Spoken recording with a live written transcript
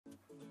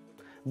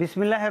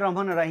বিসমিল্লাহির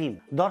রহমানির রহিম।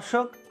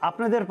 দর্শক,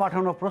 আপনাদের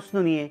পাঠানো প্রশ্ন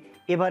নিয়ে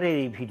এবারের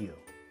এই ভিডিও।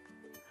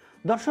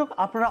 দর্শক,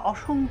 আপনারা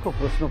অসংখ্য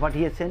প্রশ্ন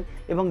পাঠিয়েছেন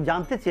এবং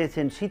জানতে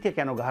চেয়েছেন শীতে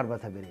কেন ঘাড়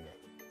ব্যথা বেড়ে যায়।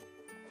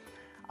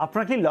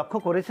 আপনারা কি লক্ষ্য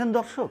করেছেন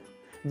দর্শক,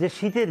 যে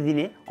শীতের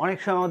দিনে অনেক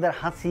সময় আমাদের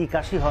হাঁচি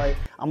কাশি হয়,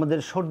 আমাদের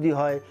সর্দি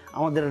হয়,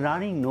 আমাদের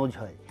রানিং নোজ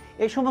হয়।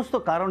 এই সমস্ত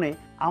কারণে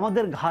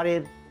আমাদের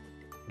ঘাড়ের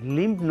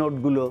লিম্ফ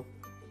নোডগুলো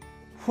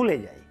ফুলে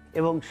যায়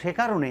এবং সে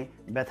কারণে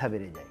ব্যথা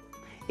বেড়ে যায়।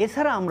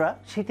 এছাড়া আমরা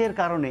শীতের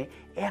কারণে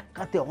এক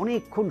কাতে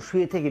অনেকক্ষণ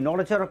শুয়ে থেকে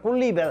নড়াচড়া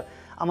করলেই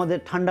আমাদের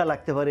ঠান্ডা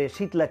লাগতে পারে,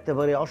 শীত লাগতে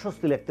পারে,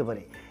 অস্বস্তি লাগতে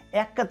পারে।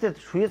 এক কাতে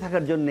শুয়ে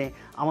থাকার জন্যে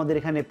আমাদের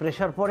এখানে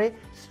প্রেশার পড়ে,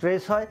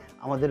 স্ট্রেস হয়,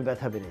 আমাদের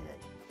ব্যথা বেড়ে যায়।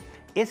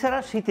 এছাড়া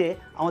শীতে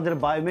আমাদের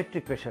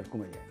বায়োমেট্রিক প্রেশার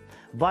কমে যায়।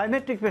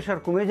 বায়োমেট্রিক প্রেশার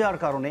কমে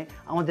যাওয়ার কারণে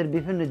আমাদের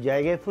বিভিন্ন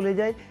জায়গায় ফুলে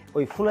যায়,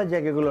 ওই ফোলা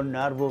জায়গাগুলো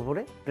নার্ভ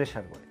উপরে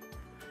প্রেশার পড়ে।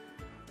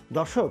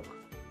 দর্শক,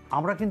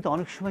 আমরা কিন্তু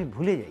অনেক সময়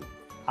ভুলে যাই।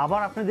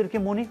 আবার আপনাদেরকে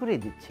মনে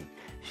করিয়ে দিচ্ছি,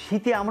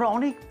 শীতে আমরা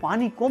অনেক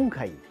পানি কম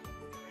খাই।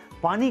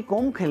 পানি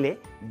কম খেলে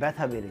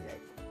ব্যথা বেড়ে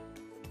যায়।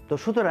 তো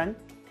সুতরাং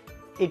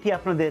এটি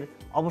আপনাদের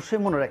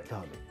অবশ্যই মনে রাখতে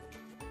হবে।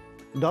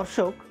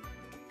 দর্শক,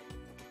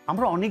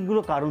 আমরা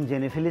অনেকগুলো কারণ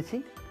জেনে ফেলেছি।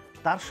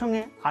 তার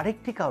সঙ্গে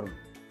আরেকটি কারণ,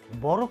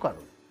 বড়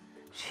কারণ,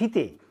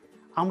 শীতে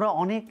আমরা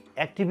অনেক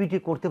অ্যাক্টিভিটি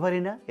করতে পারি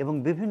না এবং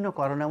বিভিন্ন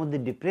কারণে আমাদের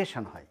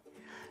ডিপ্রেশন হয়।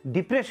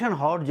 ডিপ্রেশন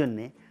হওয়ার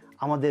জন্যে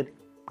আমাদের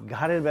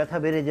ঘাড়ের ব্যথা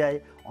বেড়ে যায়,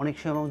 অনেক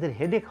সময় আমাদের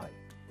হেডেক হয়।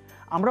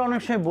 আমরা অনেক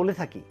সময় বলে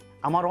থাকি,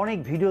 আমার অনেক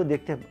ভিডিও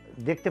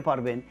দেখতে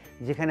পারবেন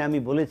যেখানে আমি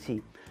বলেছি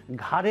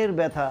ঘাড়ের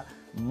ব্যথা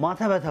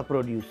মাথা ব্যথা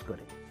প্রডিউস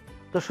করে।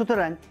 তো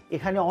সুতরাং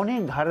এখানে অনেক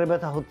ঘাড়ের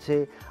ব্যথা হচ্ছে,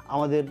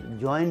 আমাদের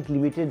জয়েন্ট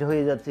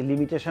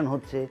লিমিটেশন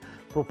হচ্ছে,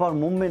 প্রপার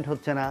মুভমেন্ট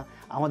হচ্ছে না,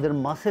 আমাদের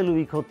মাসেল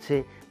উইক হচ্ছে,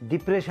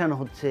 ডিপ্রেশন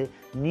হচ্ছে,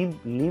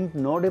 লিম্ফ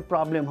নোডে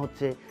প্রবলেম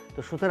হচ্ছে। তো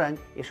সুতরাং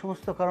এ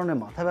সমস্ত কারণে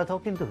মাথা ব্যথাও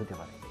কিন্তু হতে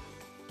পারে।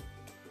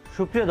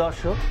 সুপ্রিয়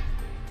দর্শক,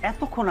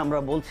 এতক্ষণ আমরা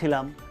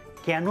বলছিলাম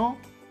কেন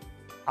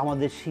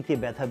আমাদের শীতে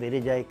ব্যথা বেড়ে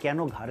যায়, কেন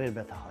ঘাড়ের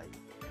ব্যথা হয়।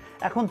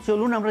 এখন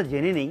চলুন আমরা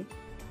জেনে নেই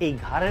এই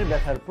ঘাড়ের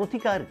ব্যথার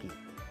প্রতিকার কী।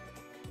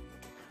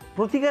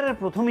 প্রতিকারের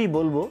প্রথমেই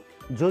বলবো,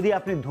 যদি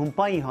আপনি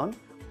ধূমপায়ী হন,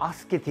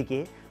 আজকে থেকে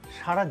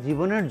সারা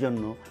জীবনের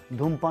জন্য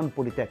ধূমপান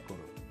পরিত্যাগ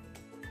করুন।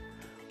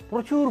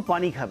 প্রচুর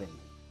পানি খাবেন,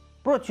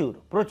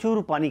 প্রচুর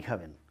পানি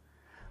খাবেন।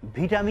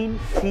 ভিটামিন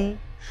সি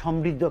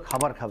সমৃদ্ধ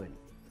খাবার খাবেন।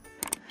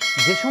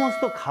 যে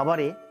সমস্ত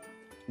খাবারে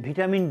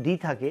ভিটামিন ডি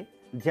থাকে,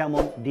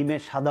 যেমন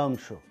ডিমের সাদা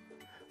অংশ,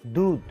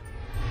 দুধ,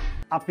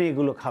 আপনি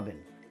এগুলো খাবেন।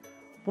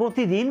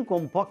 প্রতিদিন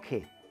কমপক্ষে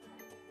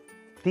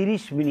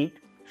 30 মিনিট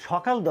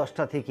সকাল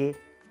 10টা থেকে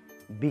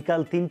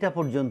বিকাল 3টা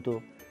পর্যন্ত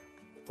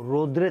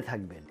রোদ্রে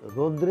থাকবেন।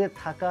 রোদ্রে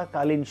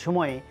থাকাকালীন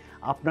সময়ে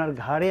আপনার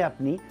ঘাড়ে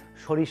আপনি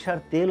সরিষার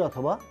তেল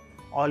অথবা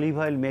অলিভ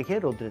অয়েল মেখে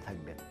রোদ্রে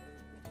থাকবেন।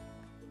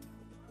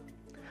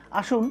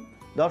 আসুন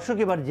দর্শক,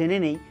 এবার জেনে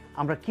নেই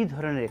আমরা কি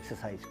ধরনের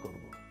এক্সারসাইজ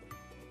করব।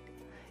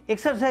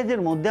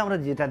 এক্সারসাইজের মধ্যে আমরা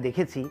যেটা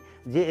দেখেছি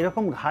যে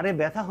এরকম ঘাড়ে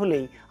ব্যথা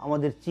হলেই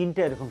আমাদের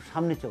চিনটা এরকম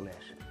সামনে চলে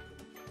আসে।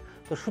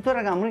 তো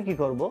সুতরাং আমরা কি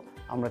করব,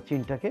 আমরা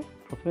চিনটাকে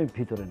প্রথমে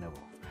ভিতরে নেব।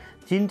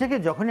 চিনটাকে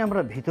যখনই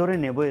আমরা ভিতরে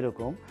নেব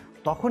এরকম,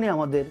 তখনই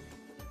আমাদের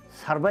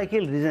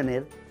সার্ভাইকেল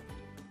রিজনের,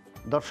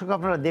 দর্শক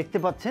আপনারা দেখতে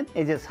পাচ্ছেন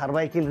এই যে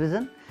সার্ভাইকেল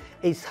রিজন,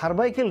 এই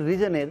সার্ভাইকেল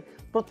রিজনের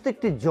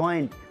প্রত্যেকটি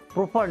জয়েন্ট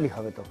প্রপারলি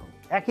হবে, তখন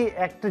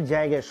একটা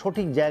জায়গায়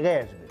সঠিক জায়গায়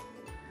আসবে।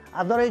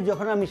 আদারওয়াইজ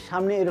যখন আমি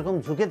সামনে এরকম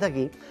ঝুঁকে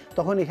থাকি,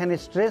 তখন এখানে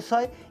স্ট্রেস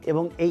হয়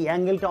এবং এই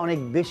অ্যাঙ্গেলটা অনেক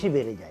বেশি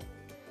বেড়ে যায়।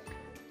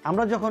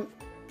 আমরা যখন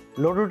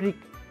লোডোটিক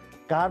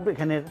কার্ভ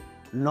এখানে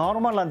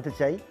নর্মাল আনতে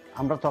চাই,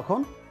 আমরা তখন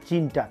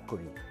চিন টাক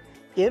করি।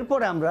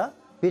 এরপরে আমরা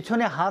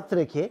পেছনে হাত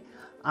রেখে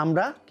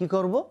আমরা কি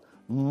করব,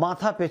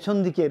 মাথা পেছন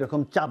দিকে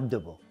এরকম চাপ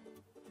দেব।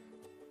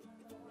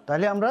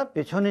 তাহলে আমরা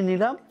পেছনে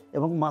নিলাম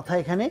এবং মাথা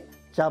এখানে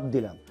চাপ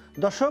দিলাম।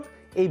 দর্শক,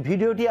 এই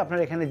ভিডিওটি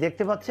আপনারা এখানে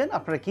দেখতে পাচ্ছেন,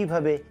 আপনারা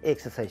কিভাবে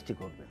এক্সারসাইজটি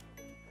করবেন।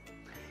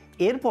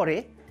 এরপরে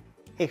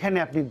এখানে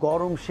আপনি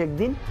গরম সেক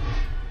দিন,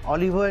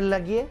 অলিভ অয়েল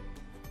লাগিয়ে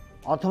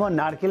অথবা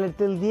নারকেলের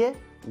তেল দিয়ে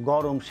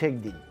গরম সেক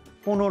দিন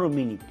 15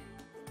 মিনিট।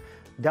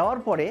 দেওয়ার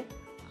পরে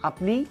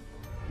আপনি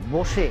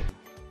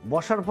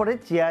বসার পরে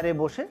চেয়ারে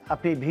বসে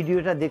আপনি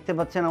ভিডিওটা দেখতে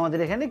পাচ্ছেন আমাদের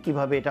এখানে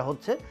কিভাবে এটা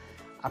হচ্ছে।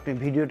 আপনি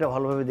ভিডিওটা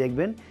ভালোভাবে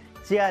দেখবেন।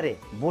 চেয়ারে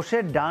বসে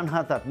ডান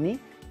হাত আপনি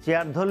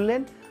চেয়ার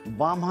ধরলেন,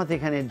 বাম হাত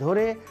এখানে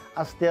ধরে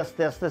আস্তে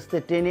আস্তে আস্তে আস্তে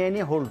টেনে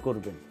এনে হোল্ড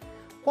করবেন।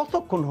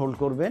 কতক্ষণ হোল্ড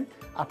করবেন?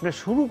 আপনি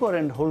শুরু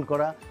করেন হোল্ড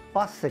করা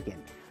 5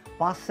 সেকেন্ড।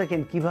 5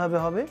 সেকেন্ড কীভাবে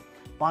হবে?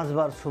 5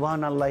 বার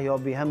সুবহানাল্লাহি ওয়া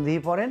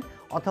বিহামদিহি পড়েন,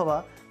 অথবা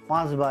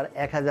 5 বার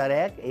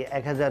 1001,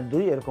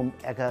 1002 এরকম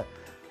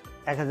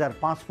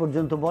 1005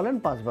 পর্যন্ত বলেন,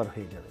 5 বার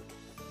হয়ে যাবে।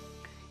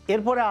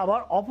 এরপরে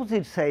আবার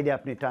অপোজিট সাইডে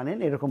আপনি টানেন,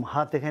 এরকম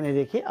হাত এখানে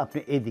রেখে আপনি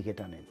এইদিকে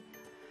টানেন।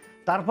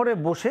 তারপরে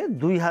বসে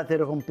 2 হাত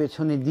এরকম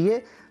পেছনে দিয়ে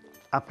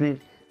আপনি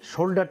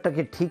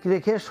শোল্ডারটাকে ঠিক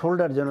রেখে,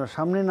 শোল্ডার যেন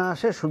সামনে না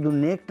আসে, শুধু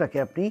নেকটাকে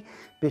আপনি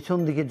পেছন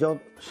দিকে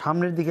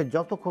সামনের দিকে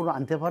যতক্ষণ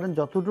আনতে পারেন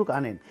যতটুকু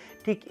আনেন,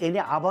 ঠিক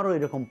এনে আবারও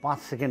এরকম 5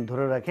 সেকেন্ড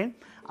ধরে রাখেন।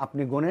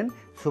 আপনি গোনেন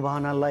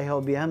সুবহানাল্লাহি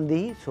ওয়া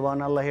বিহামদিহি,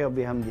 সুবহানাল্লাহি ওয়া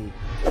বিহামদিহি,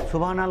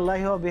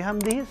 সুবহানাল্লাহি ওয়া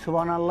বিহামদিহি,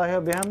 সুবহানাল্লাহি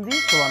ওয়া বিহামদিহি,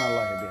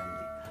 সুবহানাল্লাহি ওয়া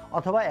বিহামদিহি।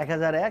 অথবা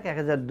 1001,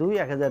 1002,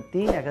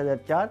 1003,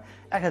 1004,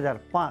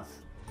 1005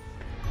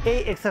 এই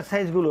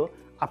এক্সারসাইজগুলো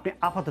আপনি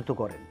আপাতত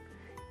করেন।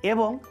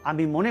 এবং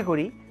আমি মনে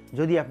করি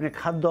যদি আপনি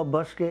খাদ্য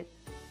অভ্যাসকে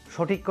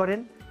সঠিক করেন,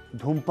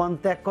 ধূমপান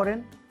ত্যাগ করেন,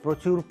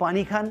 প্রচুর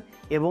পানি খান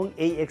এবং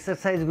এই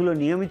এক্সারসাইজগুলো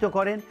নিয়মিত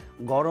করেন,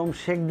 গরম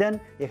সেক দেন,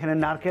 এখানে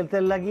নারকেল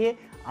তেল লাগিয়ে,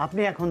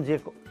 আপনি এখন যে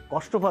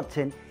কষ্ট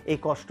পাচ্ছেন এই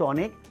কষ্ট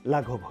অনেক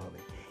লাঘব হবে।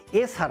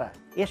 এছাড়া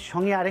এর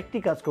সঙ্গে আরেকটি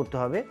কাজ করতে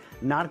হবে,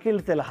 নারকেল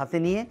তেল হাতে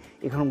নিয়ে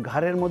এখন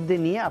ঘাড়ের মধ্যে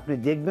নিয়ে আপনি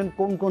দেখবেন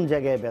কোন কোন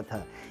জায়গায় ব্যথা।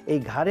 এই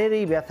ঘাড়ের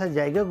এই ব্যথা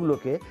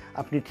জায়গাগুলোকে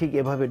আপনি ঠিক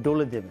এভাবে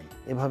ডলে দেবেন,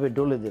 এভাবে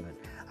ডলে দেবেন।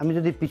 আমি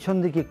যদি পিছন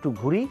দিকে একটু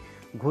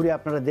ঘুরে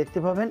আপনারা দেখতে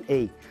পাবেন,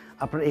 এই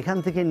আপনারা এখান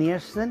থেকে নিয়ে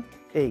আসছেন,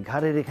 এই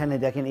ঘাড়ের এখানে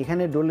দেখেন,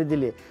 এখানে ডলে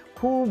দিলে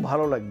খুব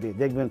ভালো লাগবে,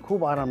 দেখবেন খুব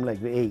আরাম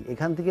লাগবে।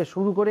 এখান থেকে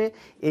শুরু করে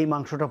এই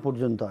মাংসটা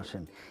পর্যন্ত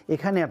আসেন,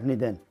 এখানে আপনি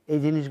দেন, এই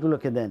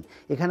জিনিসগুলোকে দেন।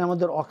 এখানে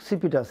আমাদের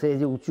অক্সিপিট আছে, এই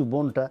যে উঁচু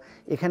বোনটা,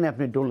 এখানে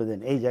আপনি ডলে দেন,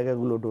 এই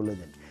জায়গাগুলো ডলে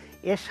দেন।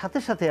 এর সাথে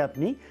সাথে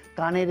আপনি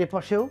কানের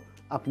এপাশেও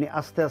আপনি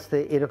আস্তে আস্তে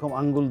এরকম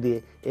আঙ্গুল দিয়ে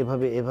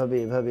এভাবে এভাবে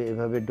এভাবে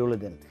এভাবে ডলে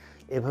দেন,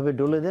 এভাবে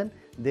ডলে দেন।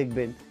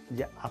 দেখবেন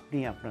যে আপনি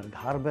আপনার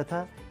ঘাড় ব্যথা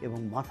এবং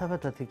মাথা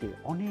ব্যথা থেকে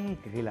অনেক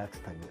রিল্যাক্স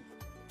থাকবেন।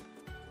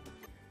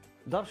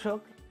 দর্শক,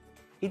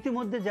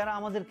 ইতিমধ্যে যারা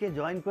আমাদেরকে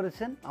জয়েন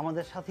করেছেন,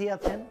 আমাদের সাথেই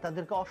আছেন,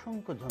 তাদেরকে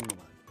অসংখ্য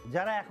ধন্যবাদ।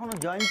 যারা এখনও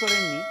জয়েন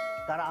করেননি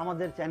তারা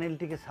আমাদের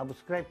চ্যানেলটিকে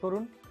সাবস্ক্রাইব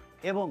করুন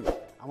এবং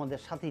আমাদের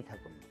সাথেই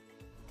থাকুন।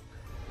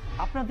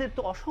 আপনাদের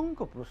তো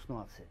অসংখ্য প্রশ্ন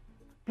আছে,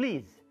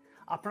 প্লিজ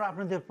আপনারা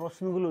আপনাদের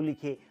প্রশ্নগুলো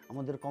লিখে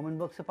আমাদের কমেন্ট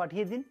বক্সে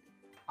পাঠিয়ে দিন।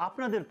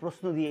 আপনাদের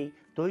প্রশ্ন দিয়েই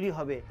তৈরি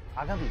হবে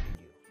আগামী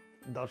ভিডিও।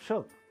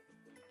 দর্শক,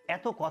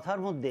 এত কথার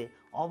মধ্যে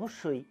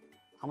অবশ্যই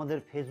আমাদের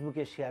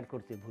ফেসবুকে শেয়ার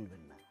করতে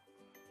ভুলবেন না।